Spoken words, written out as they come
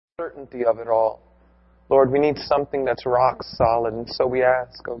certainty of it all. Lord, we need something that's rock solid, and so we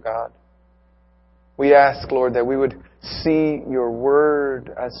ask, oh God. We ask, Lord, that we would see your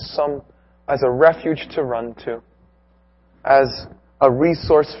word as a refuge to run to, as a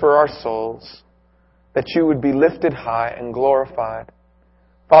resource for our souls, that you would be lifted high and glorified.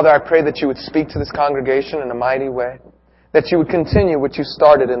 Father, I pray that you would speak to this congregation in a mighty way, that you would continue what you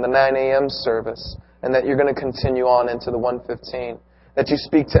started in the 9 a.m. service, and that you're going to continue on into the 1:15. That you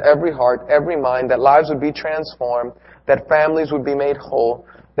speak to every heart, every mind, that lives would be transformed, that families would be made whole,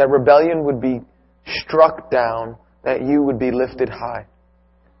 that rebellion would be struck down, that you would be lifted high.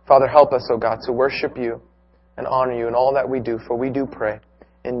 Father, help us, O God, to worship you and honor you in all that we do, for we do pray.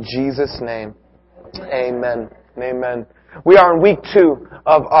 In Jesus' name, amen. Amen. We are in week 2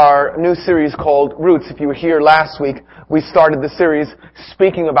 of our new series called Roots. If you were here last week, we started the series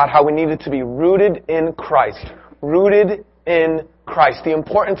speaking about how we needed to be rooted in Christ. Rooted in Christ. The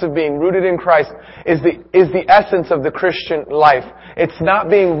importance of being rooted in Christ is the essence of the Christian life. It's not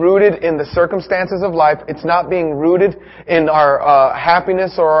being rooted in the circumstances of life. It's not being rooted in our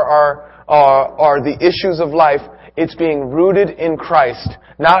happiness or the issues of life. It's being rooted in Christ.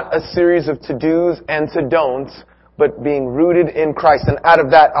 Not a series of to-dos and to-don'ts, but being rooted in Christ. And out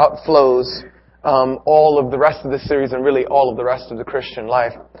of that outflows all of the rest of the series and really all of the rest of the Christian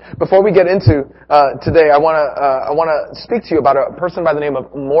life. Before we get into today, I want to speak to you about a person by the name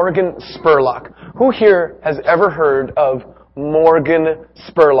of Morgan Spurlock. Who here has ever heard of Morgan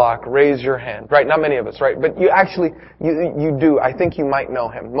Spurlock? Raise your hand. Right, not many of us, right? But you do. I think you might know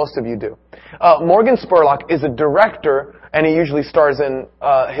him. Most of you do. Morgan Spurlock is a director, and he usually stars in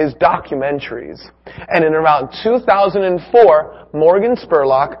his documentaries. And in around 2004, Morgan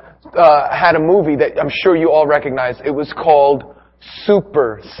Spurlock had a movie that I'm sure you all recognize. It was called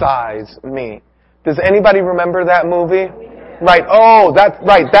Super Size Me. Does anybody remember that movie? Right. Oh,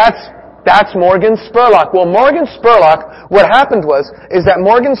 that's Morgan Spurlock. Well, Morgan Spurlock, what happened is that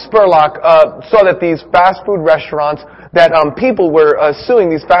Morgan Spurlock saw that these fast food restaurants, that people were suing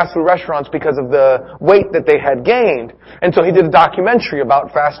these fast food restaurants because of the weight that they had gained. And so he did a documentary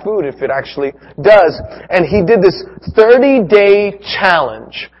about fast food, if it actually does. And he did this 30-day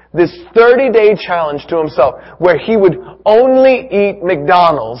challenge. This 30-day challenge to himself, where he would only eat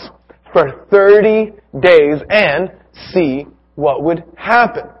McDonald's for 30 days and see what would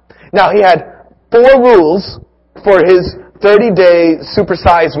happen. Now, he had 4 rules for his 30-day Super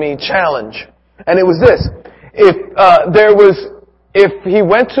Size Me challenge. And it was this. If he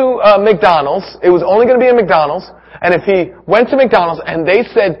went to McDonald's, it was only going to be a McDonald's, and if he went to McDonald's and they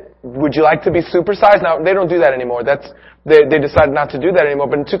said, would you like to be supersized? Now, they don't do that anymore. They decided not to do that anymore.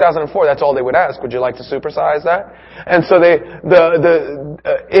 But in 2004, that's all they would ask. Would you like to supersize that? And so he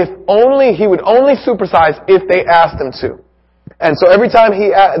would only supersize if they asked him to. And so every time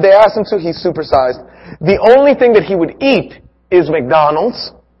they asked him to, he supersized. The only thing that he would eat is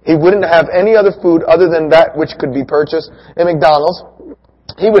McDonald's. He wouldn't have any other food other than that which could be purchased in McDonald's.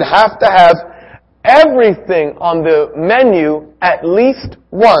 He would have to have everything on the menu at least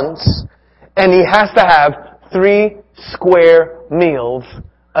once, and he has to have 3 square meals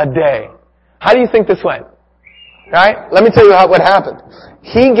a day. How do you think this went? Right? Let me tell you what happened.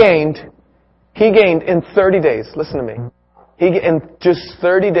 He gained in 30 days, listen to me. In just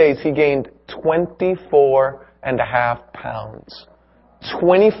 30 days, he gained 24.5 pounds.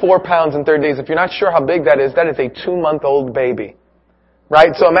 24 pounds in 30 days. If you're not sure how big that is a 2-month-old baby.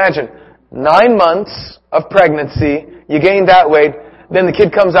 Right? So imagine, 9 months of pregnancy, you gain that weight, then the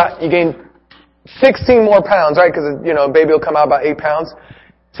kid comes out, you gain 16 more pounds, right? Because, a baby will come out about 8 pounds.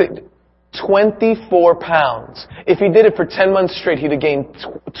 So 24 pounds. If he did it for 10 months straight, he'd have gained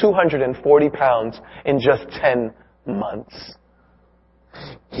 240 pounds in just 10 months.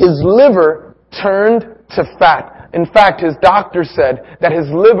 His liver turned to fat. In fact, his doctor said that his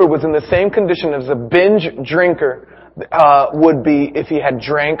liver was in the same condition as a binge drinker would be if he had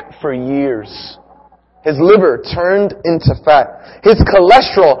drank for years. His liver turned into fat. His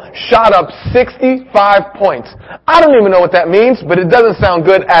cholesterol shot up 65 points. I don't even know what that means, but it doesn't sound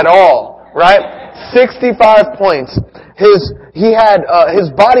good at all, right? 65 points. His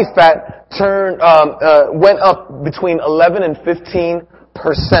body fat went up between 11 and 15%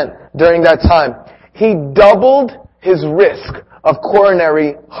 during that time. He doubled his risk of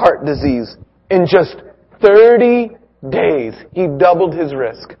coronary heart disease in just 30 days. He doubled his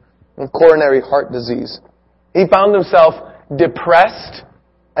risk of coronary heart disease. He found himself depressed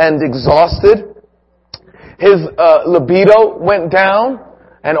and exhausted. His libido went down,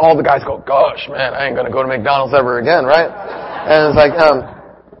 and all the guys go, gosh, man, I ain't going to go to McDonald's ever again, right? And it's like,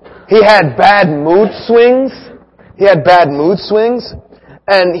 he had bad mood swings.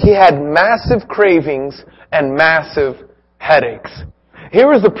 and he had massive cravings and massive headaches.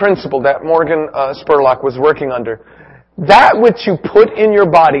 Here is the principle that Morgan Spurlock was working under. That which you put in your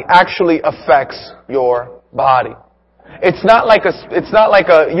body actually affects your body. It's not like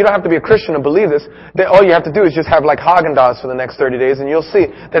you don't have to be a Christian to believe this. All you have to do is just have like Haagen-Dazs for the next 30 days and you'll see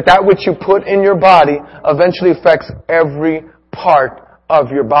that which you put in your body eventually affects every part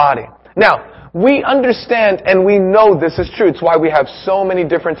of your body. Now, we understand and we know this is true. It's why we have so many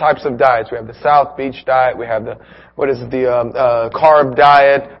different types of diets. We have the South Beach diet. We have the carb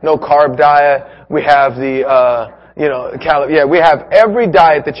diet, no carb diet. We have the, we have every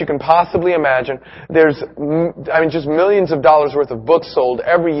diet that you can possibly imagine. There's, just millions of dollars worth of books sold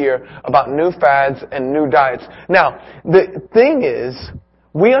every year about new fads and new diets. Now, the thing is,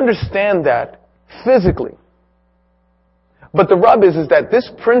 we understand that physically. But the rub is that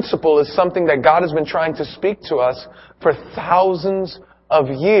this principle is something that God has been trying to speak to us for thousands of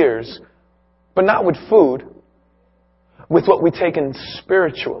years, but not with food, with what we take in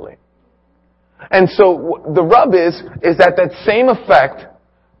spiritually. And so the rub is that same effect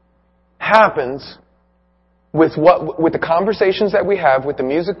happens with the conversations that we have, with the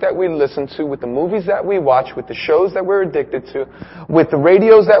music that we listen to, with the movies that we watch, with the shows that we're addicted to, with the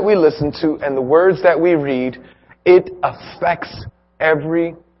radios that we listen to, and the words that we read. It affects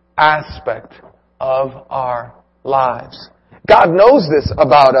every aspect of our lives. God knows this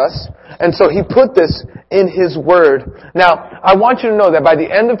about us, and so He put this in His Word. Now, I want you to know that by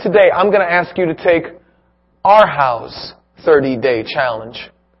the end of today, I'm going to ask you to take our house 30-day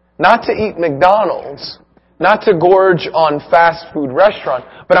challenge. Not to eat McDonald's, not to gorge on fast food restaurant,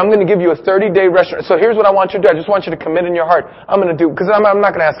 but I'm going to give you a 30-day restaurant. So here's what I want you to do. I just want you to commit in your heart. Because I'm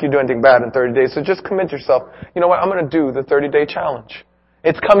not going to ask you to do anything bad in 30 days, so just commit yourself. You know what? I'm going to do the 30-day challenge.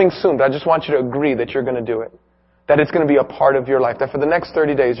 It's coming soon, but I just want you to agree that you're going to do it. That it's going to be a part of your life. That for the next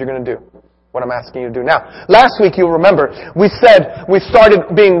 30 days, you're going to do what I'm asking you to do. Now, last week, you'll remember, we said we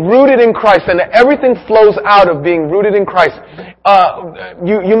started being rooted in Christ, and everything flows out of being rooted in Christ.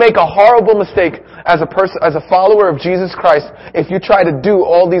 You make a horrible mistake as a follower of Jesus Christ if you try to do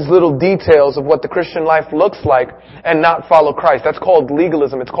all these little details of what the Christian life looks like and not follow Christ. That's called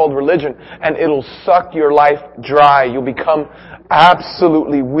legalism. It's called religion, and it'll suck your life dry. You'll become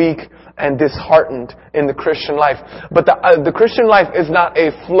absolutely weak and disheartened in the Christian life. But the Christian life is not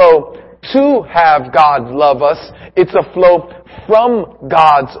a flow to have God love us. It's a flow from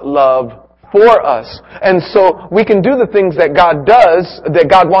God's love for us. And so we can do the things that God does, that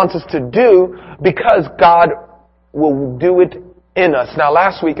God wants us to do, because God will do it in us. Now,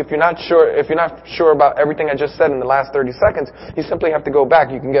 last week, if you're not sure about everything I just said in the last 30 seconds, you simply have to go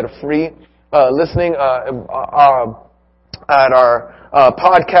back. You can get a free listening at our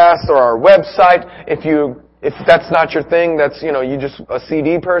podcast or our website. If that's not your thing, you just a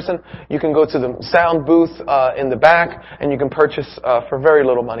CD person, you can go to the sound booth in the back and you can purchase for very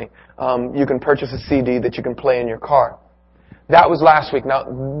little money. You can purchase a CD that you can play in your car. That was last week. Now,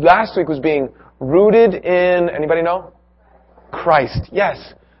 last week was being rooted in, anybody know? Christ.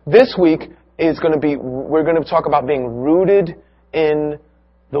 Yes. This week we're going to talk about being rooted in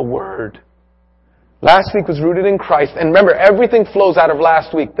the Word. Last week was rooted in Christ. And remember, everything flows out of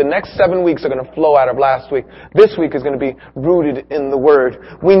last week. The next 7 weeks are going to flow out of last week. This week is going to be rooted in the Word.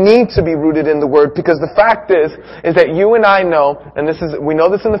 We need to be rooted in the Word because the fact is that you and I know, and we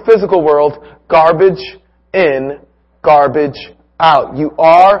know this in the physical world, garbage in, garbage out. You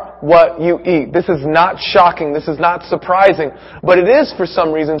are what you eat. This is not shocking. This is not surprising. But it is, for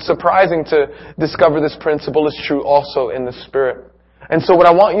some reason, surprising to discover this principle is true also in the Spirit. And so what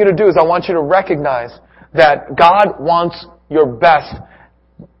I want you to do is I want you to recognize that God wants your best.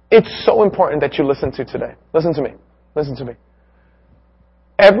 It's so important that you listen to today. Listen to me. Listen to me.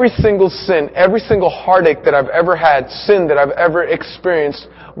 Every single sin, every single heartache that I've ever had, sin that I've ever experienced,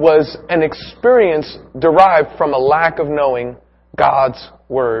 was an experience derived from a lack of knowing God's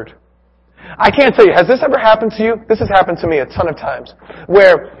Word. I can't tell you, has this ever happened to you? This has happened to me a ton of times,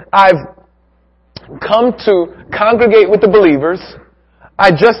 where I've come to congregate with the believers. I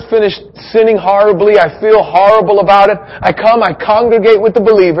just finished sinning horribly. I feel horrible about it. I congregate with the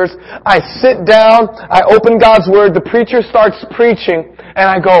believers. I sit down. I open God's Word. The preacher starts preaching. And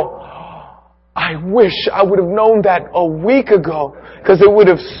I go, I wish I would have known that a week ago, because it would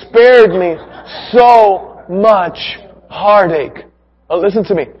have spared me so much heartache. Oh, listen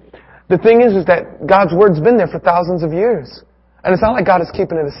to me. The thing is that God's Word's been there for thousands of years. And it's not like God is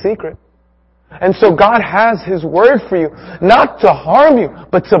keeping it a secret. And so God has His Word for you, not to harm you,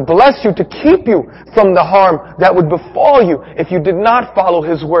 but to bless you, to keep you from the harm that would befall you if you did not follow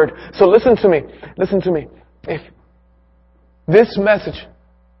His Word. So listen to me. Listen to me. If this message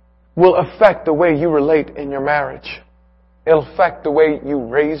will affect the way you relate in your marriage. It'll affect the way you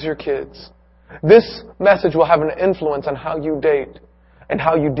raise your kids. This message will have an influence on how you date and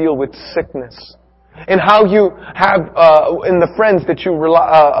how you deal with sickness and how you have, in the friends that you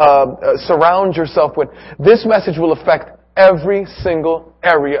surround yourself with. This message will affect every single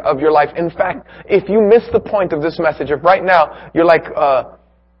area of your life. In fact, if you miss the point of this message, if right now you're like,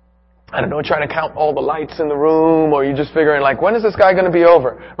 I don't know, trying to count all the lights in the room, or you're just figuring like, when is this guy going to be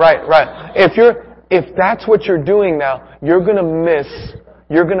over? Right. If that's what you're doing now, you're going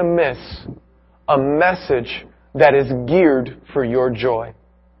to miss a message that is geared for your joy.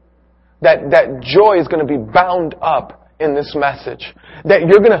 That joy is going to be bound up in this message. That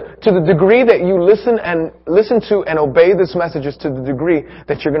you're going to the degree that you listen to and obey this message is to the degree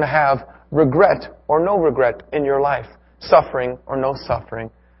that you're going to have regret or no regret in your life. Suffering or no suffering.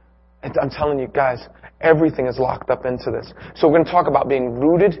 And I'm telling you guys, everything is locked up into this. So we're going to talk about being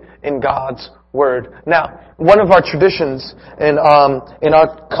rooted in God's Word. Now, one of our traditions in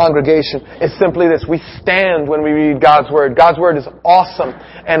our congregation is simply this. We stand when we read God's Word. God's Word is awesome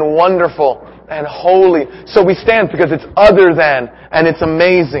and wonderful and holy. So we stand because it's other than and it's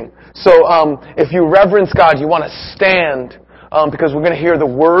amazing. So if you reverence God, you want to stand because we're going to hear the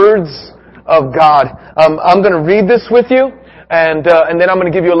words of God. I'm going to read this with you. And then I'm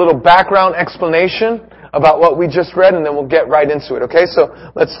going to give you a little background explanation about what we just read, and then we'll get right into it, okay? So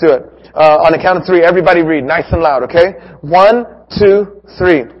let's do it. On the count of 3, everybody read nice and loud, okay? 1, 2,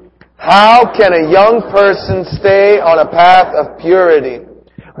 3. How can a young person stay on a path of purity?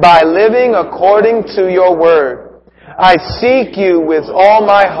 By living according to your word. I seek you with all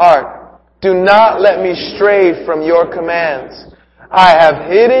my heart. Do not let me stray from your commands. I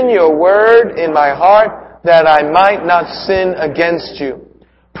have hidden your word in my heart, that I might not sin against you.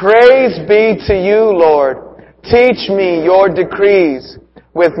 Praise be to you, Lord. Teach me your decrees.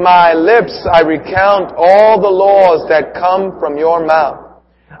 With my lips I recount all the laws that come from your mouth.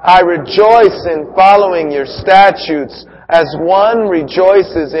 I rejoice in following your statutes as one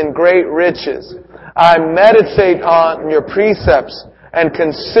rejoices in great riches. I meditate on your precepts and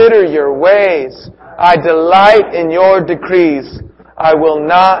consider your ways. I delight in your decrees. I will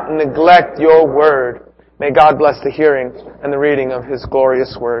not neglect your word. May God bless the hearing and the reading of His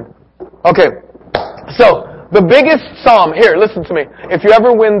glorious Word. Okay, so the biggest psalm, here, listen to me. If you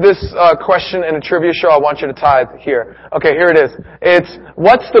ever win this question in a trivia show, I want you to tithe here. Okay, here it is. It's,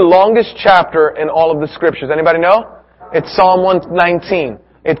 what's the longest chapter in all of the Scriptures? Anybody know? It's Psalm 119.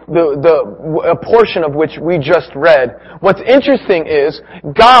 It's a portion of which we just read. What's interesting is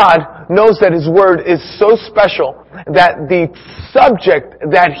God knows that His Word is so special that the subject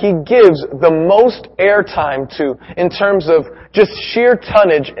that He gives the most airtime to in terms of just sheer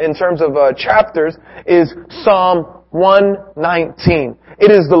tonnage, in terms of chapters, is Psalm 119.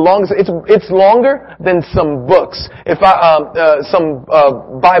 It is the longest. It's longer than some books. Some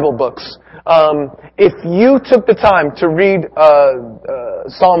Bible books. If you took the time to read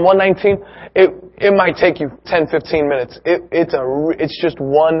Psalm 119, it might take you 10-15 minutes. It's just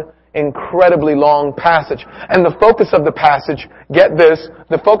one incredibly long passage. And the focus of the passage, get this,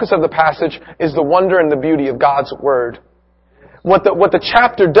 the focus of the passage is the wonder and the beauty of God's Word. What the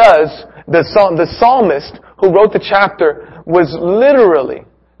chapter does, the psalmist who wrote the chapter was literally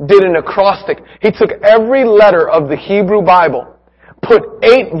did an acrostic. He took every letter of the Hebrew Bible, put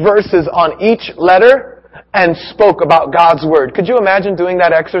 8 verses on each letter, and spoke about God's Word. Could you imagine doing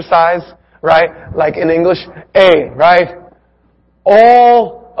that exercise, right? Like in English, A, right?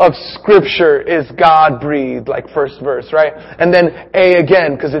 All of Scripture is God-breathed, like first verse, right? And then A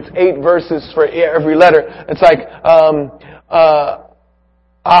again, because it's 8 verses for every letter. It's like,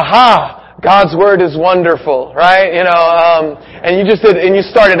 God's Word is wonderful, right? And you just did, and you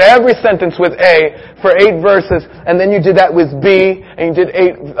started every sentence with A for 8 verses, and then you did that with B, and you did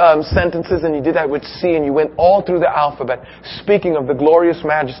 8 sentences, and you did that with C, and you went all through the alphabet, speaking of the glorious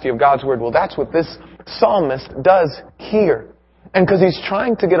majesty of God's Word. Well, that's what this psalmist does here. And because he's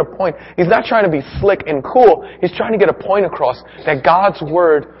trying to get a point, he's not trying to be slick and cool, he's trying to get a point across that God's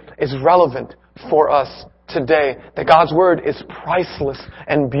Word is relevant for us today, that God's Word is priceless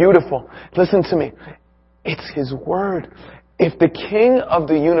and beautiful. Listen to me. It's His Word. If the King of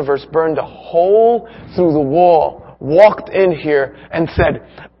the universe burned a hole through the wall, walked in here and said,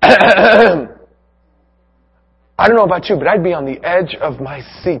 I don't know about you, but I'd be on the edge of my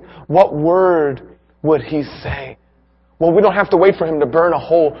seat. What word would He say? Well, we don't have to wait for Him to burn a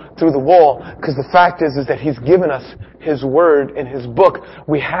hole through the wall, because the fact is that He's given us His Word in His book.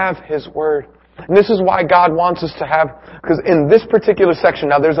 We have His Word. And this is why God wants us to have, because in this particular section,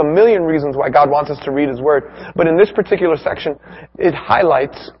 now there's a million reasons why God wants us to read His Word, but in this particular section, it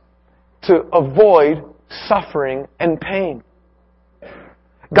highlights to avoid suffering and pain.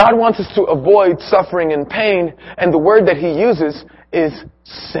 God wants us to avoid suffering and pain, and the word that He uses is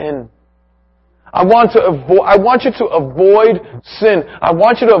sin. I want you to avoid sin. I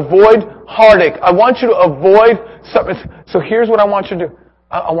want you to avoid heartache. I want you to avoid suffering. So here's what I want you to do.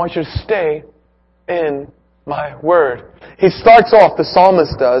 I want you to stay in my word. He starts off, the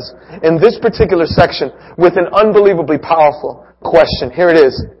psalmist does, in this particular section with an unbelievably powerful question. Here it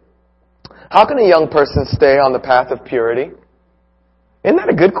is. How can a young person stay on the path of purity? Isn't that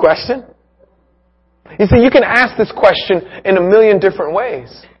a good question? You see, you can ask this question in a million different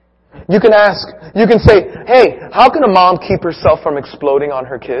ways. You can say, hey, how can a mom keep herself from exploding on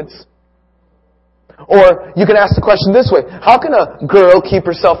her kids? Or you can ask the question this way, how can a girl keep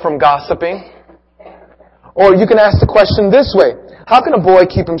herself from gossiping? Or you can ask the question this way, how can a boy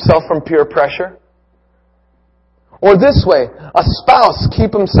keep himself from peer pressure? Or this way, a spouse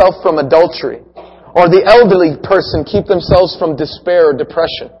keep himself from adultery? Or the elderly person keep themselves from despair or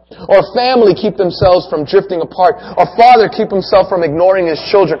depression? Or family keep themselves from drifting apart? Or father keep himself from ignoring his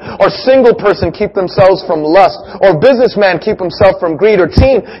children? Or single person keep themselves from lust? Or businessman keep himself from greed? Or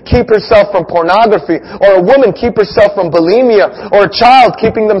teen keep herself from pornography? Or a woman keep herself from bulimia? Or a child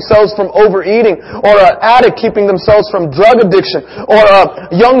keeping themselves from overeating? Or an addict keeping themselves from drug addiction? Or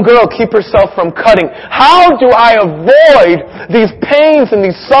a young girl keep herself from cutting? How do I avoid these pains and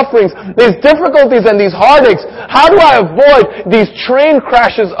these sufferings, these difficulties and these heartaches? How do I avoid these train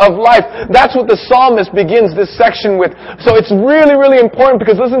crashes of life? That's what the psalmist begins this section with. So it's really, really important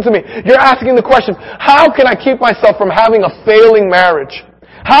because listen to me. You're asking the question, how can I keep myself from having a failing marriage?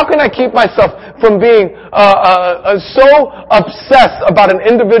 How can I keep myself from being so obsessed about an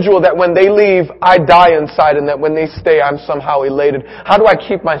individual that when they leave, I die inside, and that when they stay, I'm somehow elated? How do I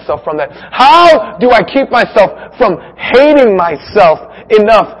keep myself from that? How do I keep myself from hating myself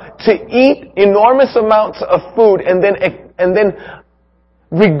enough to eat enormous amounts of food and then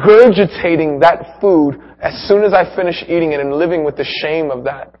regurgitating that food as soon as I finish eating it and living with the shame of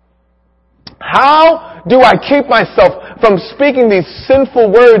that? How do I keep myself from speaking these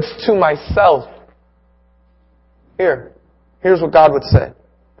sinful words to myself? Here's what God would say.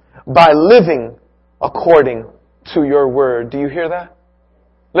 By living according to your word. Do you hear that?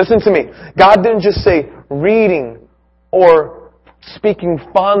 Listen to me. God didn't just say reading or speaking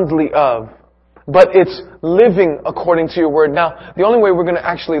fondly of, but it's living according to your word. Now, the only way we're going to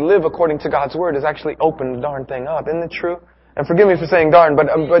actually live according to God's word is actually open the darn thing up. Isn't it true? And forgive me for saying darn, but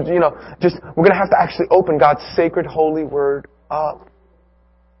we're going to have to actually open God's sacred, holy word up.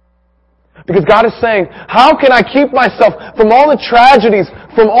 Because God is saying, how can I keep myself from all the tragedies,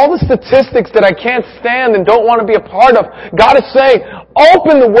 from all the statistics that I can't stand and don't want to be a part of? God is saying,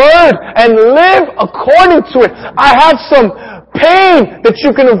 open the Word and live according to it. I have some pain that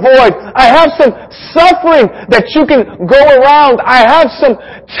you can avoid. I have some suffering that you can go around. I have some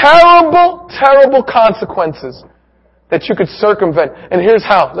terrible, terrible consequences that you could circumvent. And here's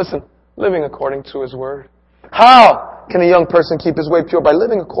how. Listen, living according to His Word. How can a young person keep his way pure? By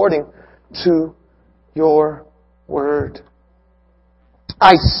living according to your word.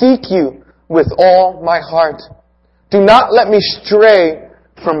 I seek you with all my heart. Do not let me stray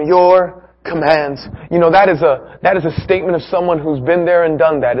from your commands. You know, that is a statement of someone who's been there and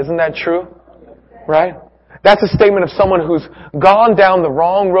done that. Isn't that true? Right? That's a statement of someone who's gone down the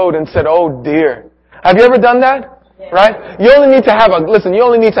wrong road and said, oh dear. Have you ever done that? Right? You only need to have a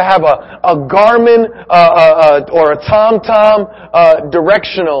Garmin or a TomTom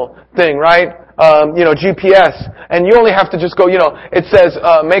directional thing, right? GPS. And you only have to just go, it says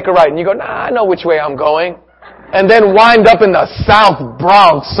make a right. And you go, nah, I know which way I'm going. And then wind up in the South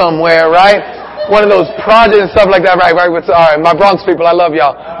Bronx somewhere, right? One of those projects and stuff like that, right? All right, my Bronx people, I love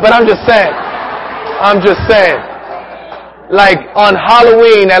y'all. But I'm just saying. Like on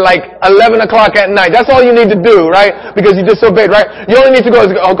Halloween at like 11 o'clock at night. That's all you need to do, right? Because you disobeyed, right? You only need to go,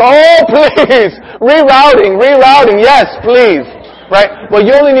 oh please! Rerouting, yes, please. Right? Well,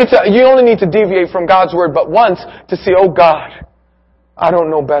 you only need to deviate from God's word but once to see, oh God, I don't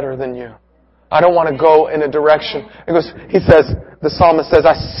know better than you. I don't want to go in a direction. The psalmist says,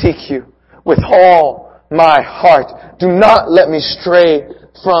 I seek you with all my heart. Do not let me stray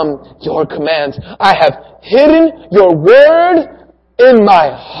from your commands. I have hidden your word in my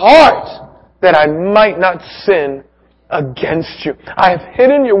heart that I might not sin against you. I have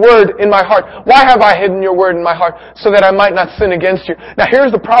hidden your word in my heart. Why have I hidden your word in my heart? So that I might not sin against you. Now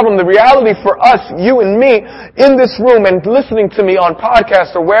here's the problem. The reality for us, you and me, in this room and listening to me on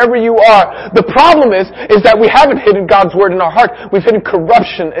podcasts or wherever you are, the problem is that we haven't hidden God's word in our heart. We've hidden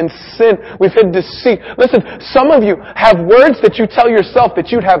corruption and sin. We've hidden deceit. Listen, some of you have words that you tell yourself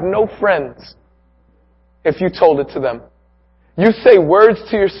that you'd have no friends if you told it to them. You say words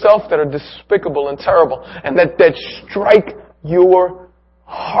to yourself that are despicable and terrible and that strike your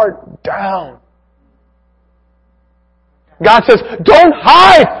heart down. God says, don't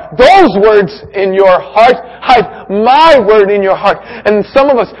hide those words in your heart. Hide my word in your heart. And some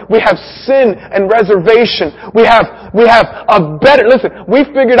of us, we have sin and reservation. We have we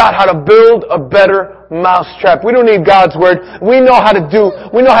figured out how to build a better mousetrap. We don't need God's word. We know how to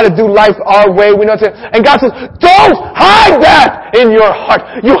do life our way. And God says, don't hide that in your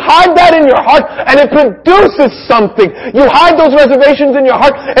heart. You hide that in your heart and it produces something. You hide those reservations in your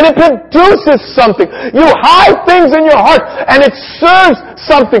heart and it produces something. You hide things in your heart and it serves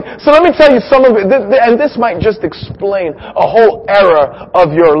something. So let me tell you some of it, and this might just explain a whole era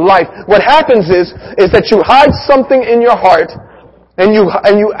of your life. What happens is that you hide something in your heart and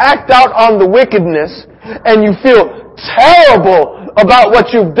you act out on the wickedness and you feel terrible about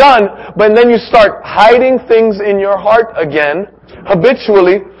what you've done, but then you start hiding things in your heart again,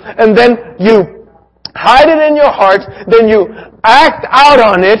 habitually, and then you hide it in your heart, then you act out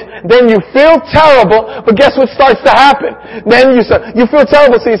on it, then you feel terrible, but guess what starts to happen? Then you feel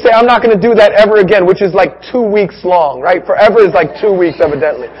terrible, so you say, I'm not going to do that ever again, which is like 2 weeks long, right? Forever is like 2 weeks,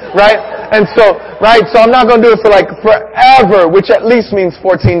 evidently, right? And so I'm not going to do it for like forever, which at least means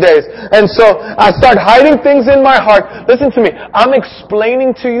 14 days. And so I start hiding things in my heart. Listen to me. I'm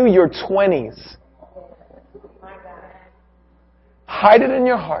explaining to you your 20s. Hide it in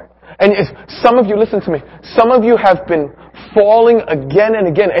your heart. And if some of you, listen to me, some of you have been falling again and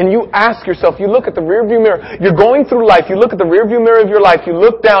again, and you ask yourself, you look at the rearview mirror, you're going through life, you look at the rearview mirror of your life, you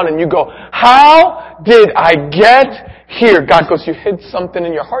look down and you go, how did I get here? God goes, you hid something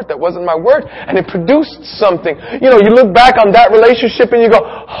in your heart that wasn't my word, and it produced something. You look back on that relationship and you go,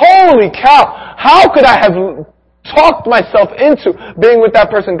 holy cow, how could I have talked myself into being with that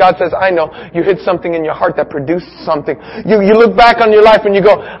person? God says, I know. You hid something in your heart that produced something. You look back on your life and you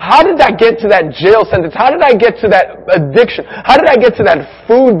go, how did I get to that jail sentence? How did I get to that addiction? How did I get to that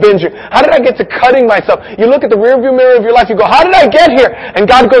food binging? How did I get to cutting myself? You look at the rearview mirror of your life, you go, how did I get here? And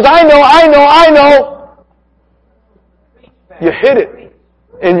God goes, I know. You hid it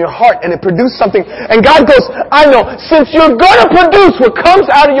in your heart and it produced something. And God goes, I know, since you're going to produce what comes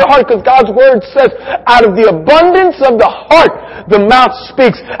out of your heart, because God's word says, out of the abundance of the heart, the mouth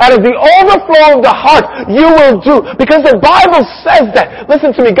speaks. Out of the overflow of the heart, you will do. Because the Bible says that. Listen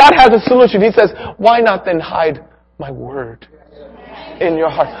to me, God has a solution. He says, why not then hide my word in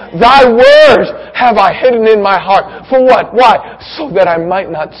your heart? Thy word have I hidden in my heart. For what? Why? So that I might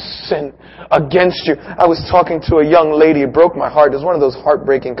not sin against you. I was talking to a young lady. It broke my heart. It was one of those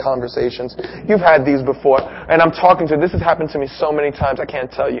heartbreaking conversations. You've had these before. And I'm talking to, this has happened to me so many times, I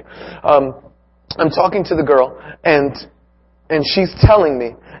can't tell you. I'm talking to the girl, and she's telling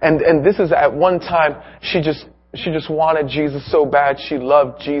me, and this is at one time, she just wanted Jesus so bad. She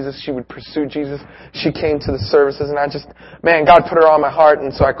loved Jesus. She would pursue Jesus. She came to the services, and God put her on my heart,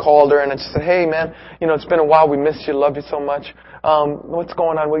 and so I called her, and I just said, hey, man, it's been a while. We missed you. Love you so much. What's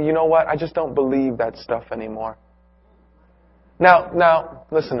going on? Well, you know what? I just don't believe that stuff anymore. Now,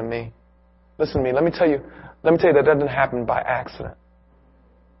 listen to me. Listen to me. Let me tell you that doesn't happen by accident.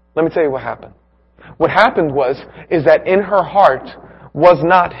 Let me tell you what happened. What happened is that in her heart was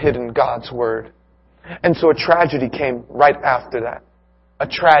not hidden God's word. And so a tragedy came right after that. A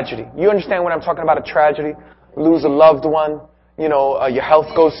tragedy. You understand when I'm talking about a tragedy? Lose a loved one, your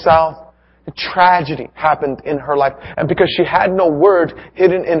health goes south. A tragedy happened in her life. And because she had no word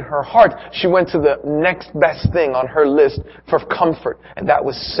hidden in her heart, she went to the next best thing on her list for comfort, and that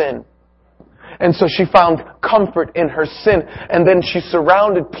was sin. And so she found comfort in her sin. And then she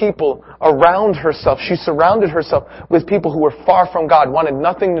surrounded people around herself. She surrounded herself with people who were far from God, wanted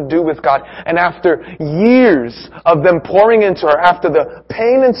nothing to do with God. And after years of them pouring into her, after the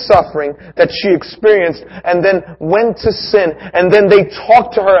pain and suffering that she experienced, and then went to sin, and then they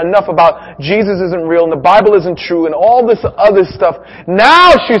talked to her enough about Jesus isn't real and the Bible isn't true and all this other stuff,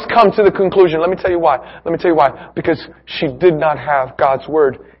 now she's come to the conclusion. Let me tell you why. Because she did not have God's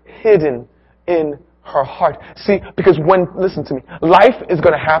word hidden in her heart. See, because listen to me, life is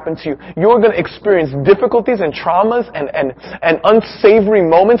going to happen to you. You're going to experience difficulties and traumas and unsavory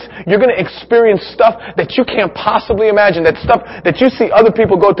moments. You're going to experience stuff that you can't possibly imagine. That stuff that you see other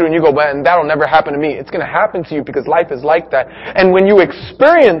people go through and you go, man, that'll never happen to me. It's going to happen to you because life is like that. And when you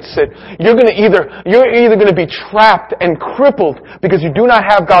experience it, you're either going to be trapped and crippled because you do not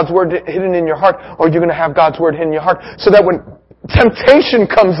have God's Word hidden in your heart, or you're going to have God's Word hidden in your heart. So that when temptation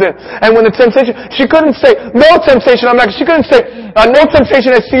comes in, and when the temptation, she couldn't say, no temptation, she couldn't say, no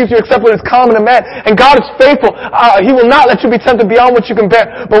temptation that sees you except when it's common to man. And God is faithful. He will not let you be tempted beyond what you can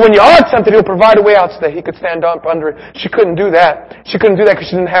bear. But when you are tempted, He'll provide a way out so that He could stand up under it. She couldn't do that. She couldn't do that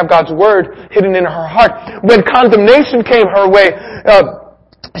because she didn't have God's Word hidden in her heart. When condemnation came her way,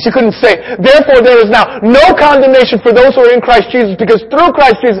 she couldn't say, therefore there is now no condemnation for those who are in Christ Jesus, because through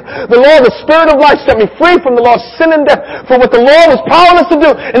Christ Jesus, the law of the Spirit of life set me free from the law of sin and death. For what the law was powerless to do,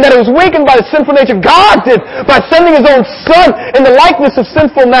 and that it was weakened by the sinful nature, God did by sending His own Son in the likeness of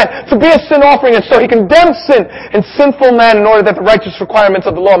sinful man to be a sin offering, and so He condemned sin and sinful man in order that the righteous requirements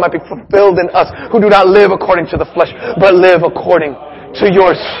of the law might be fulfilled in us, who do not live according to the flesh, but live according to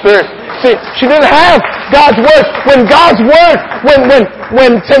your Spirit. See, she didn't have God's Word.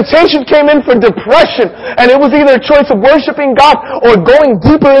 When temptation came in for depression, and it was either a choice of worshiping God or going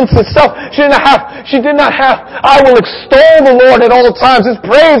deeper into self, she did not have, I will extol the Lord at all times. His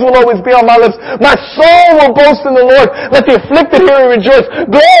praise will always be on my lips. My soul will boast in the Lord. Let the afflicted hear and rejoice.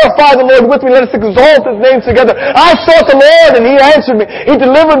 Glorify the Lord with me. Let us exalt His name together. I sought the Lord and He answered me. He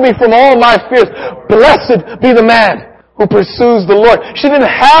delivered me from all my fears. Blessed be the man who pursues the Lord. She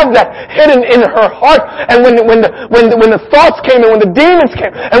didn't have that hidden in her heart. And when the thoughts came and when the demons came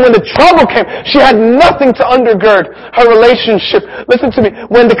and when the trouble came, she had nothing to undergird her relationship. Listen to me.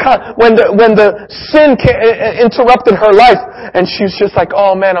 When the sin interrupted her life, and she's just like,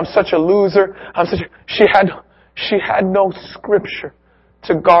 oh man, I'm such a loser. She had no scripture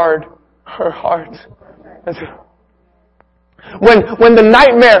to guard her heart. When the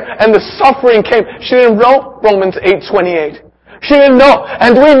nightmare and the suffering came, she didn't know Romans 8:28. She didn't know.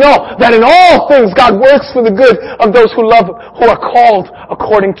 And we know that in all things God works for the good of those who are called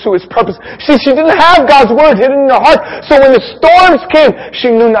according to His purpose. She didn't have God's Word hidden in her heart. So when the storms came, she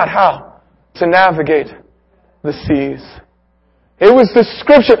knew not how to navigate the seas. It was the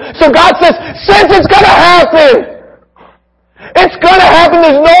Scripture. So God says, since it's going to happen, it's gonna happen.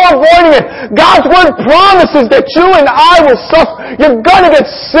 There's no avoiding it. God's Word promises that you and I will suffer. You're gonna get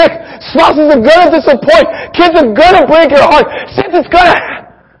sick. Spouses are gonna disappoint. Kids are gonna break your heart. Since it's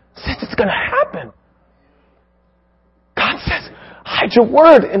gonna happen. God says, hide your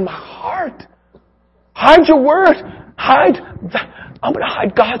Word in my heart. Hide your Word. I'm gonna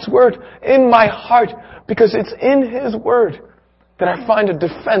hide God's Word in my heart, because it's in His Word that I find a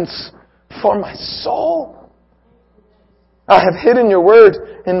defense for my soul. I have hidden your word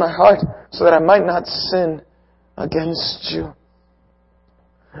in my heart so that I might not sin against you.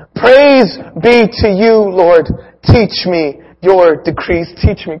 Praise be to you, Lord. Teach me your decrees.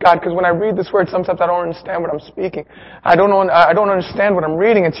 Teach me, God, because when I read this word, sometimes I don't understand what I'm speaking. I don't understand what I'm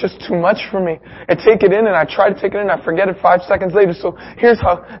reading. It's just too much for me. I take it in and I try to take it in and I forget it 5 seconds later. So here's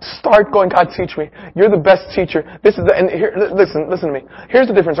how, start going, God, teach me. You're the best teacher. Listen to me. Here's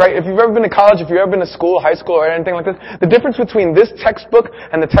the difference, right? If you've ever been to college, if you've ever been to school, high school, or anything like this, the difference between this textbook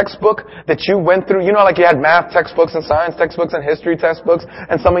and the textbook that you went through, you know, like you had math textbooks and science textbooks and history textbooks,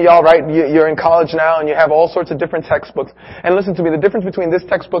 and some of y'all, right, you're in college now and you have all sorts of different textbooks. And listen to me, the difference between this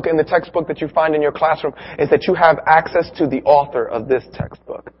textbook and the textbook that you find in your classroom is that you have access to the author of this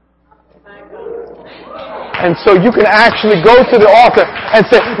textbook. And so you can actually go to the author and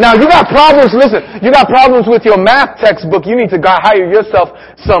say, now you got problems, listen, you got problems with your math textbook, you need to hire yourself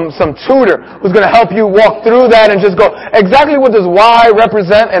some tutor who's going to help you walk through that and just go, exactly what does Y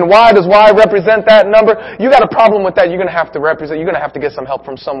represent and why does Y represent that number? You got a problem with that, you're going to have to get some help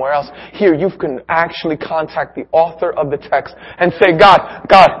from somewhere else. Here, you can actually contact the author of the text and say, God,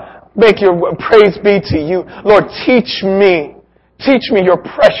 make your praise be to you. Lord, teach me your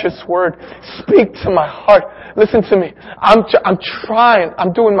precious word. Speak to my heart. Listen to me. I'm trying.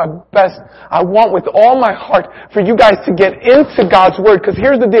 I'm doing my best. I want with all my heart for you guys to get into God's word, because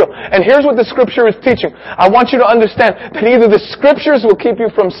here's the deal. And here's what the scripture is teaching. I want you to understand that either the scriptures will keep you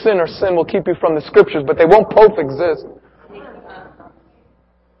from sin or sin will keep you from the scriptures, but they won't both exist.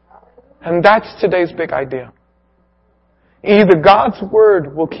 And that's today's big idea. Either God's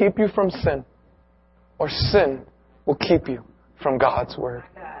word will keep you from sin or sin will keep you from God's word.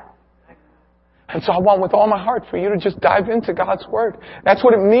 And so I want with all my heart for you to just dive into God's word. That's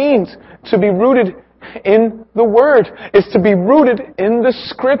what it means to be rooted in the Word, is to be rooted in the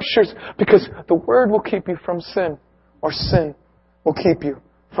Scriptures, because the Word will keep you from sin, or sin will keep you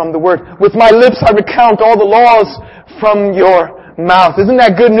from the Word. With my lips I recount all the laws from your mouth. Isn't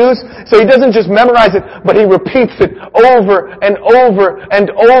that good news? So he doesn't just memorize it, but he repeats it over and over and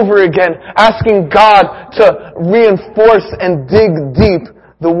over again, asking God to reinforce and dig deep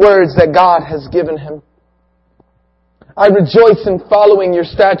the words that God has given him. I rejoice in following your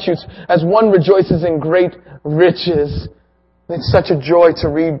statutes as one rejoices in great riches. It's such a joy to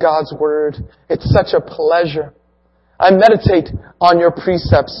read God's Word. It's such a pleasure. I meditate on your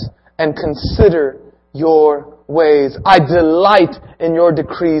precepts and consider your ways. I delight in your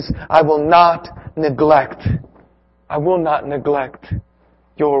decrees. I will not neglect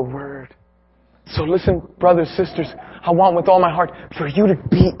your word. So listen, brothers, sisters, I want with all my heart for you to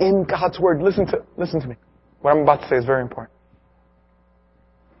be in God's Word. Listen to me. What I'm about to say is very important.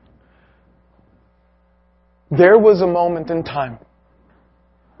 There was a moment in time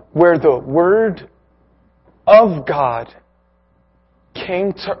where the Word of God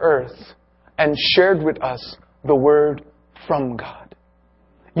came to earth and shared with us the Word from God.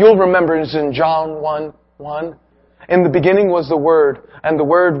 You'll remember it's in John 1:1. In the beginning was the Word, and the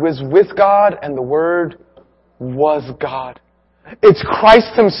Word was with God, and the Word was God. It's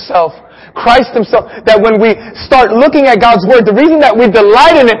Christ Himself, that when we start looking at God's Word, the reason that we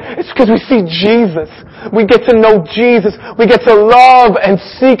delight in it is because we see Jesus. We get to know Jesus. We get to love and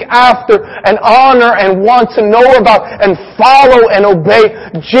seek after and honor and want to know about and follow and obey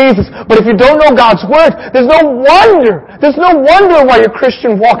Jesus. But if you don't know God's Word, there's no wonder why your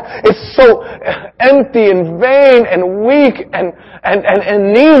Christian walk is so empty and vain and weak and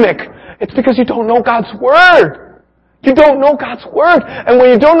anemic. It's because you don't know God's Word. You don't know God's Word. And when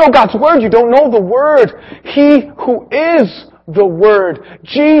you don't know God's Word, you don't know the Word. He who is the Word.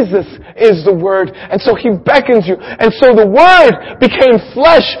 Jesus is the Word. And so He beckons you. And so the Word became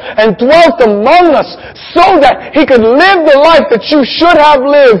flesh and dwelt among us so that He could live the life that you should have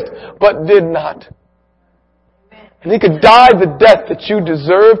lived but did not. And He could die the death that you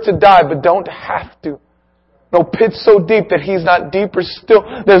deserve to die but don't have to. No pit so deep that He's not deeper still.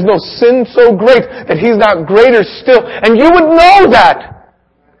 There's no sin so great that He's not greater still. And you would know that.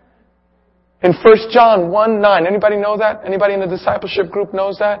 In 1 John 1:9. Anybody know that? Anybody in the discipleship group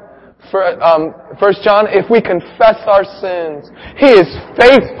knows that? 1 John, if we confess our sins, He is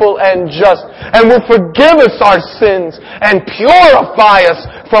faithful and just and will forgive us our sins and purify us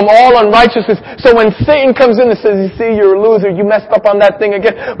from all unrighteousness. So when Satan comes in and says, you see, you're a loser, you messed up on that thing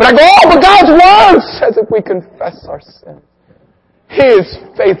again. But I go, but God's Word says if we confess our sins, He is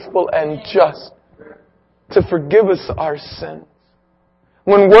faithful and just to forgive us our sins.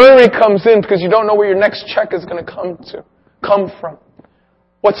 When worry comes in because you don't know where your next check is going to come from,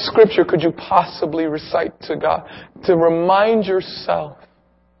 what scripture could you possibly recite to God to remind yourself,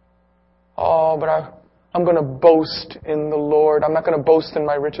 oh, but I'm going to boast in the Lord. I'm not going to boast in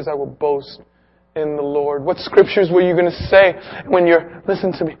my riches. I will boast in the Lord. What scriptures were you going to say when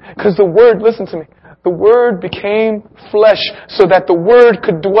listen to me, because the Word, listen to me, the Word became flesh so that the Word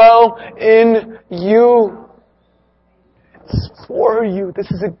could dwell in you. It's for you. This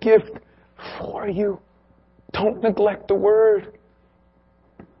is a gift for you. Don't neglect the Word.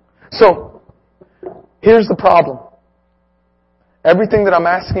 So, here's the problem. Everything that I'm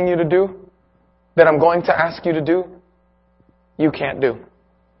asking you to do, that I'm going to ask you to do, you can't do.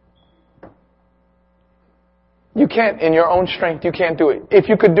 You can't, in your own strength, you can't do it. If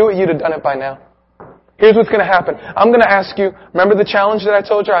you could do it, you'd have done it by now. Here's what's going to happen. I'm going to ask you, remember the challenge that I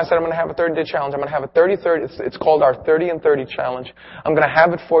told you? I said I'm going to have a 30-day challenge. I'm going to have a 30-30. It's called our 30 and 30 challenge. I'm going to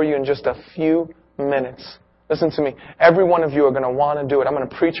have it for you in just a few minutes. Listen to me. Every one of you are going to want to do it. I'm going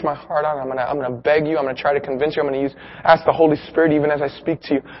to preach my heart out. I'm going to beg you. I'm going to try to convince you. I'm going to ask the Holy Spirit, even as I speak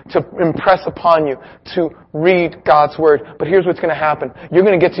to you, to impress upon you to read God's Word. But here's what's going to happen. You're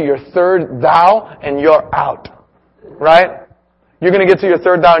going to get to your third thou and you're out. Right? You're going to get to your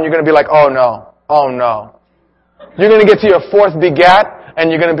third thou and you're going to be like, oh no. Oh no. You're going to get to your fourth begat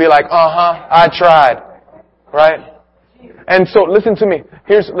and you're going to be like, I tried. Right? And so listen to me.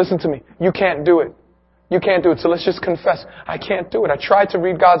 Listen to me. You can't do it. You can't do it. So let's just confess. I can't do it. I tried to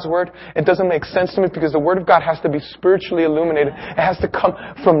read God's Word. It doesn't make sense to me because the Word of God has to be spiritually illuminated. It has to come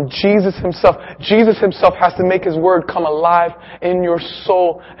from Jesus Himself. Jesus Himself has to make His Word come alive in your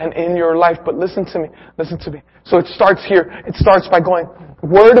soul and in your life. But listen to me. Listen to me. So it starts here. It starts by going,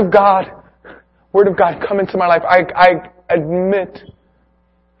 Word of God, come into my life. I admit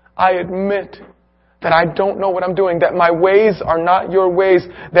that I don't know what I'm doing, that my ways are not your ways,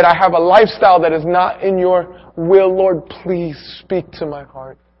 that I have a lifestyle that is not in your will. Lord, please speak to my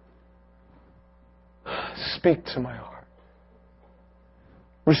heart. Speak to my heart.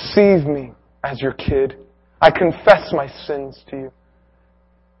 Receive me as your kid. I confess my sins to you.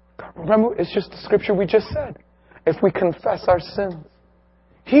 God, remember, it's just the scripture we just said. If we confess our sins,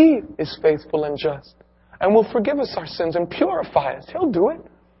 He is faithful and just and will forgive us our sins and purify us. He'll do it.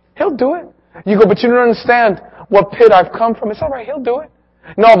 He'll do it. You go, but you don't understand what pit I've come from. It's all right. He'll do it.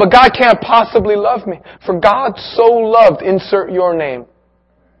 No, but God can't possibly love me. For God so loved, insert your name.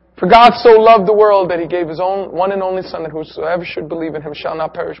 For God so loved the world that He gave His own one and only Son, that whosoever should believe in Him shall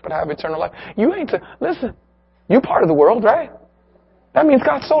not perish but have eternal life. You ain't listen, you part of the world, right? That means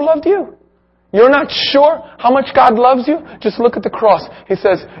God so loved you. You're not sure how much God loves you? Just look at the cross.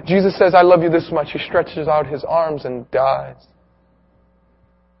 Jesus says, I love you this much. He stretches out His arms and dies.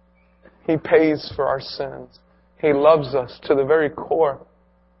 He pays for our sins. He loves us to the very core.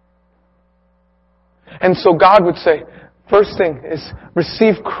 And so God would say, first thing is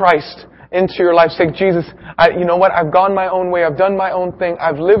receive Christ into your life. Say, Jesus, you know what? I've gone my own way. I've done my own thing.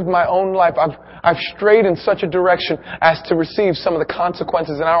 I've lived my own life. I've strayed in such a direction as to receive some of the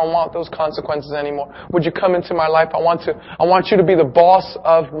consequences, and I don't want those consequences anymore. Would you come into my life? I want you to be the boss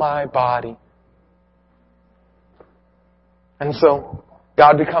of my body. And so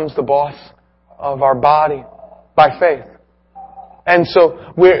God becomes the boss of our body by faith. And so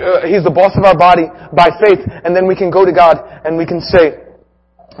He's the boss of our body by faith, and then we can go to God and we can say,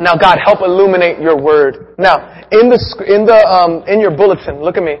 now God, help illuminate your word. Now, in your bulletin,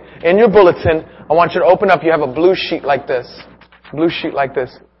 look at me. In your bulletin, I want you to open up, you have a blue sheet like this. Blue sheet like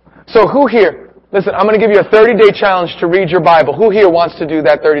this. So who here, listen, I'm going to give you a 30-day challenge to read your Bible. Who here wants to do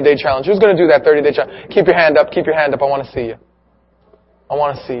that 30-day challenge? Who's going to do that 30-day challenge? Keep your hand up, keep your hand up. I want to see you. I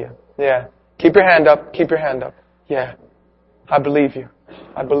want to see you. Yeah. Keep your hand up, keep your hand up. Yeah. I believe you.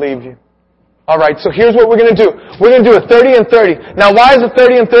 I believe you. Alright, so here's what we're going to do. We're going to do a 30 and 30. Now why is it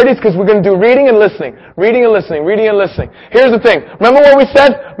 30 and 30? It's because we're going to do reading and listening. Reading and listening. Reading and listening. Here's the thing. Remember what we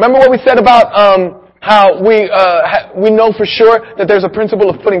said? Remember what we said about how we know for sure that there's a principle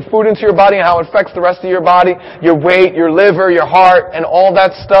of putting food into your body and how it affects the rest of your body, your weight, your liver, your heart, and all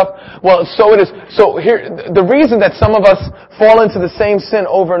that stuff? Well, so it is. So here, the reason that some of us fall into the same sin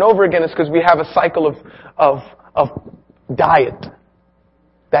over and over again is because we have a cycle of diet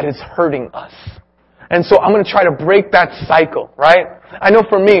that is hurting us. And so I'm going to try to break that cycle, right? I know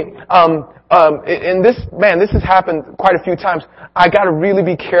for me, this has happened quite a few times. I got to really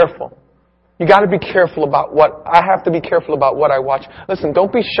be careful. You got to be careful about I have to be careful about what I watch. Listen,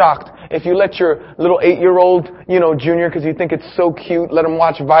 don't be shocked if you let your little 8-year-old, junior, because you think it's so cute, let him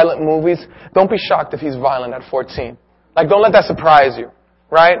watch violent movies. Don't be shocked if he's violent at 14. Like, don't let that surprise you,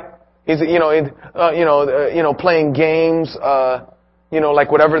 right? He's, playing games,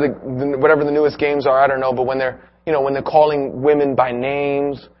 like whatever the newest games are, I don't know, but when they're calling women by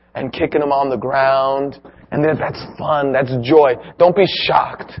names and kicking them on the ground, and that's fun, that's joy. Don't be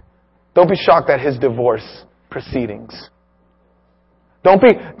shocked. Don't be shocked at his divorce proceedings. Don't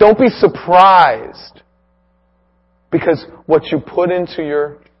be surprised, because what you put into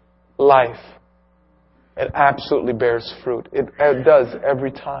your life, it absolutely bears fruit. It does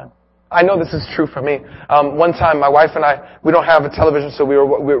every time. I know this is true for me. One time, my wife and I, we don't have a television, so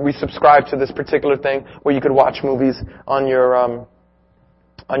we subscribed to this particular thing where you could watch movies on your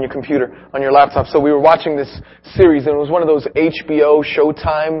computer, on your laptop. So we were watching this series, and it was one of those HBO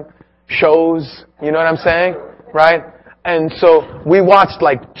Showtime shows. You know what I'm saying? Right? And so we watched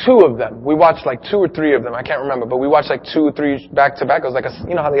like 2 of them. We watched like 2 or 3 of them. I can't remember, but we watched like 2 or 3 back to back. It was like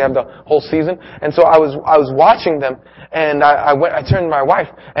you know how they have the whole season. And so I was watching them, and I turned to my wife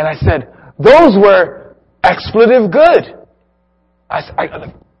and I said, "Those were expletive good." I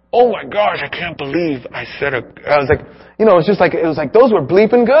oh my gosh, I can't believe I said I was like, it was like those were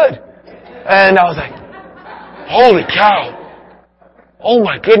bleeping good. And I was like, holy cow. Oh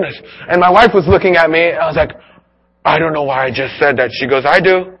my goodness. And my wife was looking at me, and I was like, I don't know why I just said that. She goes, I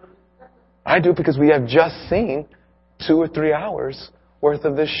do. I do, because we have just seen 2 or 3 hours worth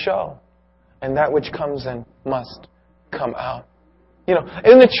of this show. And that which comes in must come out.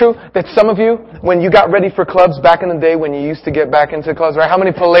 Isn't it true that some of you, when you got ready for clubs back in the day, when you used to get back into clubs, right? How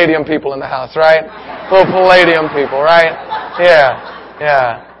many Palladium people in the house, right? Little Palladium people, right?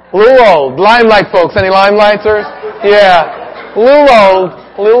 Yeah. A little old. Limelight folks. Any Limelighters? Yeah. A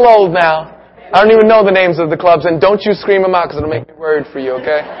little old now. I don't even know the names of the clubs, and don't you scream them out because it'll make me worried for you,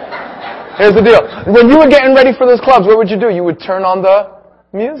 okay? Here's the deal. When you were getting ready for those clubs, what would you do? You would turn on the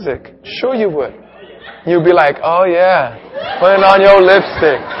music. Sure you would. You'd be like, oh yeah, putting on your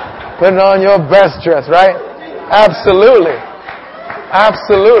lipstick, putting on your best dress, right? Absolutely.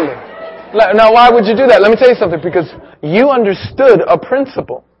 Now why would you do that? Let me tell you something, because you understood a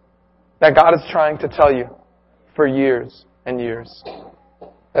principle. that God is trying to tell you for years and years.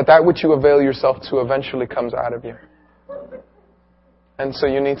 That which you avail yourself to eventually comes out of you. And so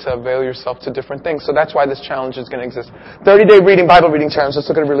you need to avail yourself to different things. So that's why this challenge is going to exist. 30-day Bible reading challenge. Let's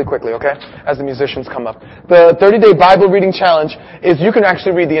look at it really quickly, okay? As the musicians come up. The 30-day Bible reading challenge is you can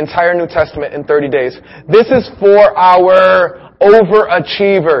actually read the entire New Testament in 30 days. This is for our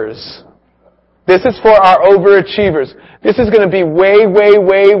overachievers. This is for our overachievers. This is going to be way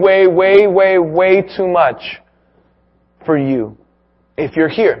too much for you. If you're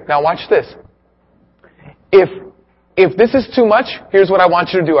here. Now watch this. If this is too much, here's what I want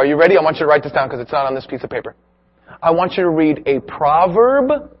you to do. Are you ready? I want you to write this down because it's not on this piece of paper. I want you to read a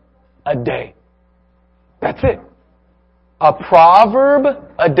proverb a day. That's it. A proverb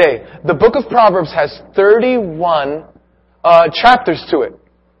a day. The book of Proverbs has 31 chapters to it.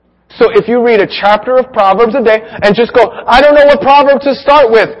 So if you read a chapter of Proverbs a day and just go, I don't know what proverb to start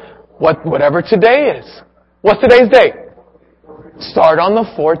with. Whatever today is. What's today's date? Start on the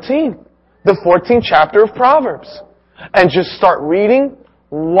 14th. The 14th chapter of Proverbs. And just start reading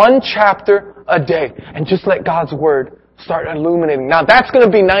one chapter a day. And just let God's Word start illuminating. Now that's going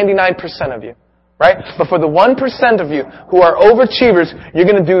to be 99% of you. Right? But for the 1% of you who are overachievers, you're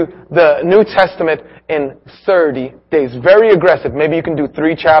going to do the New Testament in 30 days. Very aggressive. Maybe you can do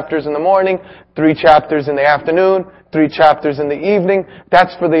 3 chapters in the morning, 3 chapters in the afternoon, 3 chapters in the evening.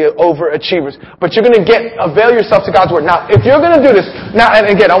 That's for the overachievers. But you're going to avail yourself to God's Word. Now, if you're going to do this, now, and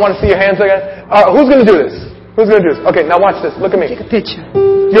again, I want to see your hands again. Who's going to do this? Who's going to do this? Okay, now watch this. Look at me. Take a picture.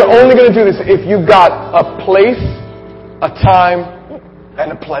 You're only going to do this if you've got a place, a time,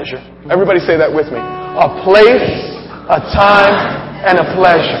 and a pleasure. Everybody say that with me. A place, a time, and a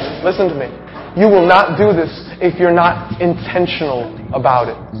pleasure. Listen to me. You will not do this if you're not intentional about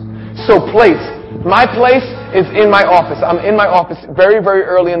it. So place. My place is in my office. I'm in my office very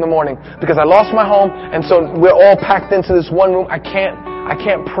early in the morning because I lost my home, and so we're all packed into this one room. I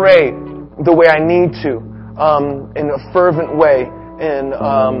can't pray the way I need to in a fervent way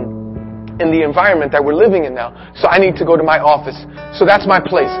in the environment that we're living in now. So I need to go to my office. So that's my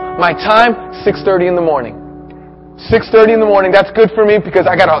place. My time, 6:30 in the morning. 6:30 in the morning, that's good for me because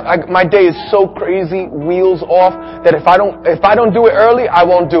my day is so crazy, wheels off, that if I don't do it early, I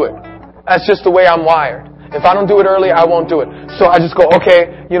won't do it. That's just the way I'm wired. If I don't do it early, I won't do it. So I just go,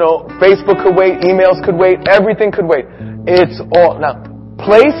 okay, Facebook could wait, emails could wait, everything could wait. It's all, now,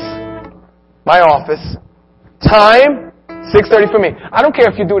 place, my office, time, 6:30 for me. I don't care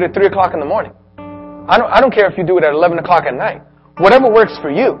if you do it at 3 o'clock in the morning. I don't care if you do it at 11 o'clock at night. Whatever works for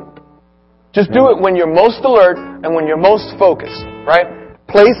you. Just do it when you're most alert and when you're most focused, right?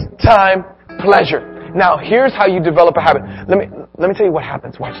 Place, time, pleasure. Now, here's how you develop a habit. Let me tell you what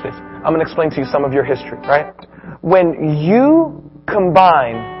happens. Watch this. I'm going to explain to you some of your history, right? When you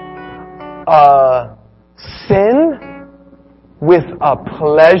combine sin with a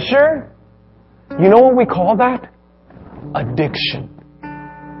pleasure, you know what we call that? Addiction.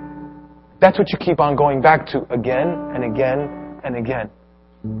 That's what you keep on going back to again and again and again.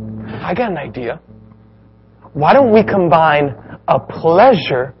 I got an idea. Why don't we combine a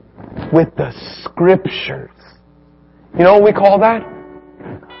pleasure with the Scriptures? You know what we call that?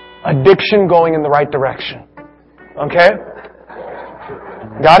 Addiction going in the right direction. Okay?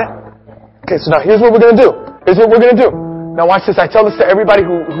 Got it? Okay, so now here's what we're going to do. Here's what we're going to do. Now watch this. I tell this to everybody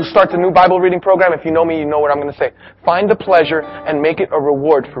who starts a new Bible reading program. If you know me, you know what I'm going to say. Find the pleasure and make it a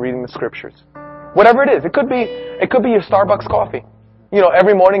reward for reading the Scriptures. Whatever it is. It could be your Starbucks coffee.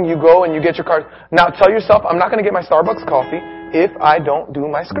 Every morning you go and you get your card. Now tell yourself, I'm not going to get my Starbucks coffee if I don't do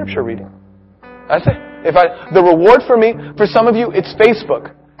my Scripture reading. That's it. The reward for me, for some of you, it's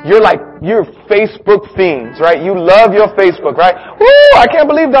Facebook. You're Facebook fiends, right? You love your Facebook, right? Woo! I can't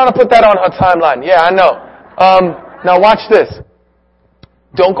believe Donna put that on her timeline. Yeah, I know. Now watch this.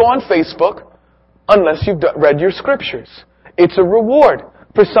 Don't go on Facebook unless you've read your Scriptures. It's a reward.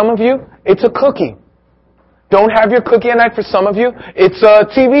 For some of you, it's a cookie. Don't have your cookie at night. For some of you, it's a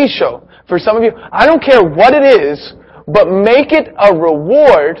TV show. For some of you, I don't care what it is, but make it a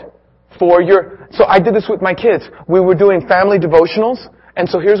reward for your... So I did this with my kids. We were doing family devotionals, and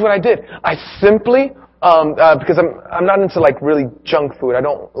so here's what I did. I simply... because I'm not into really junk food. I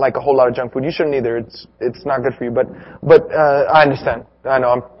don't like a whole lot of junk food. You shouldn't either. It's not good for you. But I understand. I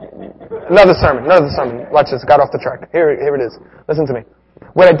know. Another sermon. Watch this. Got off the track. Here it is. Listen to me.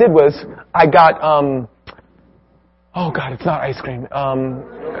 What I did was I got oh God, it's not ice cream.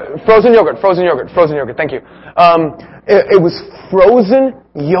 Frozen yogurt. Thank you. It was frozen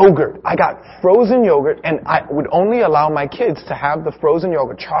yogurt. I got frozen yogurt, and I would only allow my kids to have the frozen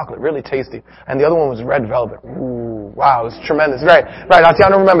yogurt, chocolate, really tasty, and the other one was red velvet. Ooh. wow, it was tremendous. Right.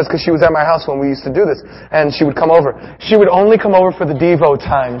 Tatiana remembers because she was at my house when we used to do this. And she would come over. She would only come over for the Devo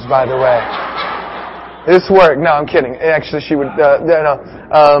times, by the way. This worked. No, I'm kidding. Actually, she would,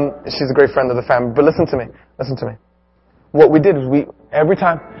 she's a great friend of the family. But listen to me. What we did is every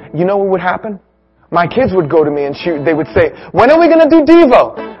time, you know what would happen? My kids would go to me and they would say, when are we going to do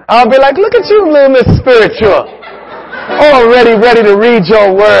Devo? I'll be like, look at you, little Miss Spiritual. Already ready to read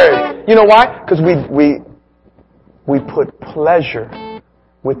your word. You know why? Because we put pleasure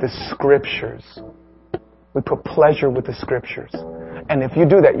with the Scriptures. We put pleasure with the Scriptures. And if you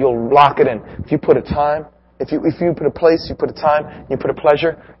do that, you'll lock it in. If you put a time, if you put a place, you put a time, you put a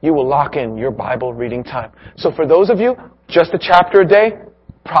pleasure, you will lock in your Bible reading time. So for those of you, just a chapter a day,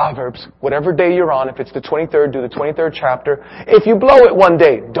 Proverbs, whatever day you're on, if it's the 23rd, do the 23rd chapter. If you blow it one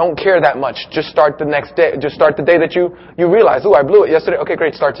day, don't care that much. Just start the next day. Just start the day that you realize, I blew it yesterday. Okay,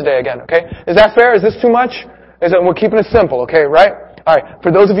 great, start today again, okay? Is that fair? Is this too much? We're keeping it simple, okay, right? Alright,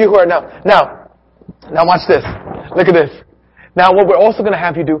 for those of you who are now watch this. Look at this. Now what we're also going to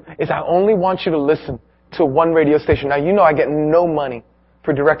have you do is I only want you to listen to one radio station. Now you know I get no money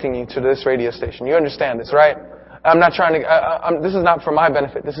for directing you to this radio station. You understand this, right? I'm not trying to, this is not for my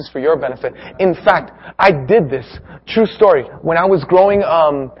benefit. This is for your benefit. In fact, I did this. True story. When I was growing in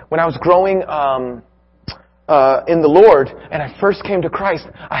the Lord, and I first came to Christ,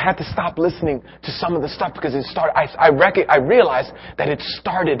 I had to stop listening to some of the stuff because I realized that it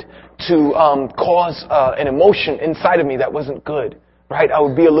started to cause an emotion inside of me that wasn't good. Right? I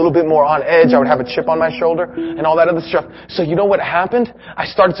would be a little bit more on edge. I would have a chip on my shoulder and all that other stuff. So you know what happened?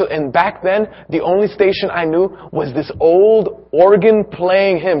 And back then, the only station I knew was this old organ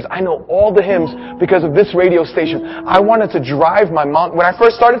playing hymns. I know all the hymns because of this radio station. I wanted to drive when I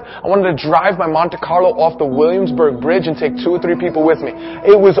first started, I wanted to drive my Monte Carlo off the Williamsburg Bridge and take 2 or 3 people with me.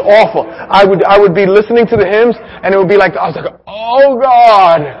 It was awful. I would be listening to the hymns and it would be like, I was like, oh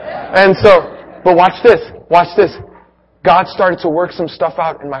God. And so, but watch this. God started to work some stuff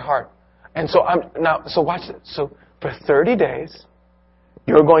out in my heart. And so so watch this. So for 30 days,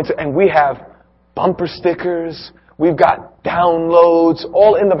 you're going to, and we have bumper stickers, we've got downloads,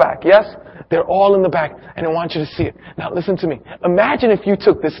 all in the back, yes? They're all in the back, and I want you to see it. Now listen to me. Imagine if you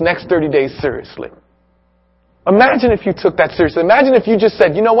took this next 30 days seriously. Imagine if you took that seriously. Imagine if you just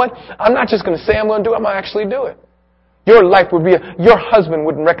said, you know what? I'm not just going to say I'm going to do it, I'm going to actually do it. Your life would be, your husband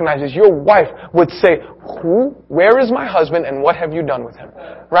wouldn't recognize this. Your wife would say, where is my husband and what have you done with him?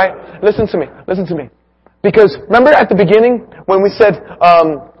 Right? Listen to me. Because remember at the beginning when we said,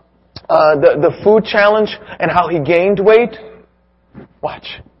 the food challenge and how he gained weight?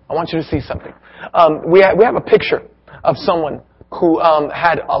 Watch. I want you to see something. We have a picture of someone who,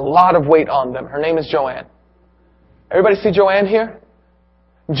 had a lot of weight on them. Her name is Joanne. Everybody see Joanne here?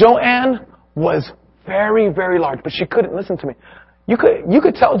 Joanne was very, very large, but she couldn't, listen to me. You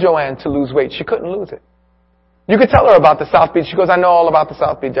could tell Joanne to lose weight. She couldn't lose it. You could tell her about the South Beach. She goes, I know all about the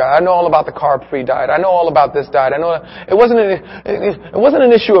South Beach diet. I know all about the carb-free diet. I know all about this diet. I know it wasn't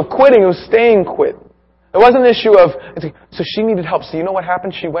an issue of quitting. It was staying quit. It wasn't an issue of, so she needed help. So you know what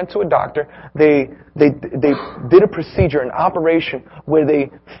happened? She went to a doctor. They did a procedure, an operation where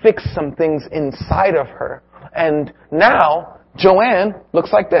they fixed some things inside of her. And now Joanne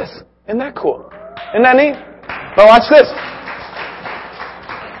looks like this. Isn't that cool? Isn't that neat? But watch this.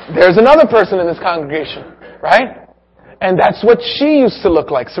 There's another person in this congregation, right? And that's what she used to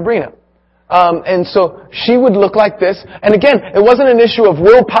look like, Sabrina. And so she would look like this. And again, it wasn't an issue of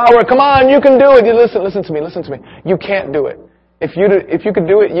willpower. Come on, you can do it. Listen to me. You can't do it. If you could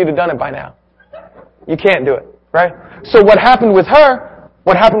do it, you'd have done it by now. You can't do it, right? So what happened with her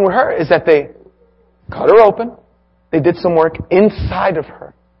is that they cut her open. They did some work inside of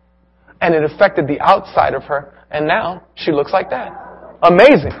her. And it affected the outside of her. And now she looks like that.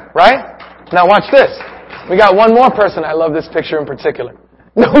 Amazing, right? Now watch this. We got one more person. I love this picture in particular.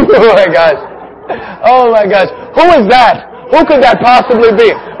 Oh my gosh. Who is that? Who could that possibly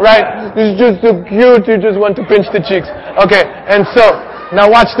be? Right? He's just so cute. You just want to pinch the cheeks. Okay. And so, now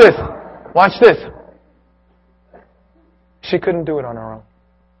watch this. Watch this. She couldn't do it on her own.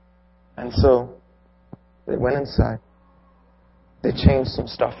 And so, they went inside. They changed some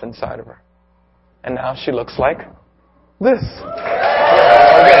stuff inside of her. And now she looks like this.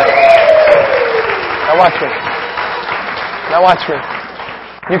 Okay. Now watch me.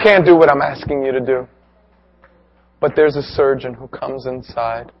 You can't do what I'm asking you to do. But there's a surgeon who comes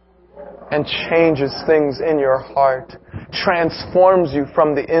inside and changes things in your heart, transforms you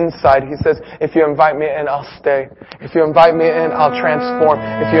from the inside. He says, if you invite me in, I'll stay. If you invite me in, I'll transform.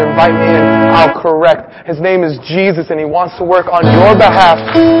 If you invite me in, I'll correct. His name is Jesus, and He wants to work on your behalf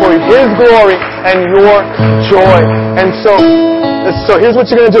for His glory and your joy. And so here's what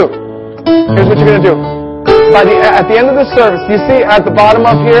you're going to do. Here's what you're going to do. At the end of the service, you see at the bottom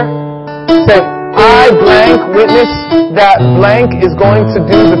up here, say, I blank witness that blank is going to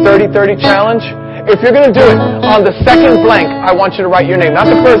do the 30-30 challenge. If you're going to do it, on the second blank, I want you to write your name. Not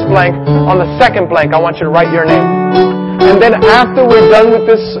the first blank. On the second blank, I want you to write your name. And then after we're done with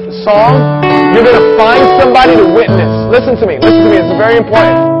this song, you're going to find somebody to witness. Listen to me. Listen to me. It's very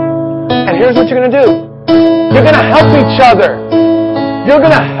important. And here's what you're going to do. You're going to help each other. You're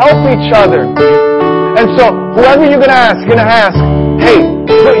going to help each other. And so, whoever you're going to ask, hey,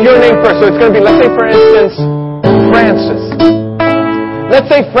 put your name first. So it's going to be, let's say, for instance, Francis. Let's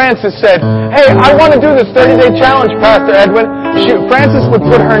say Francis said, hey, I want to do this 30-day challenge, Pastor Edwin. Francis would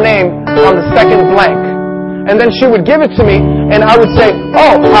put her name on the second blank. And then she would give it to me, and I would say,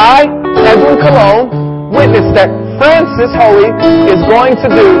 oh, I, Edwin Cologne, witness that Francis Hoey is going to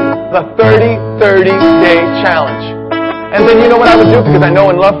do the 30-day challenge. And then you know what I would do? Because I know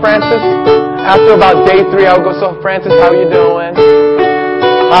and love Francis. After about day 3, I would go, so Francis, how you doing?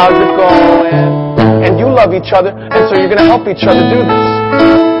 How's it going? And you love each other, and so you're going to help each other do this.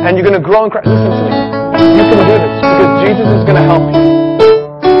 And you're going to grow in Christ. Listen to me. You can do this because Jesus is going to help you.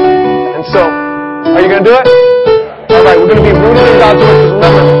 And so, are you going to do it? All right, we're going to be rooted in God's word. Because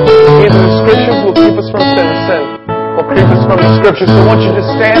remember, either the scriptures will keep us from sin or sin will keep us from the scriptures. So won't you just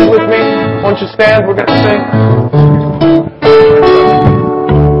stand with me? Won't you stand? We're going to sing.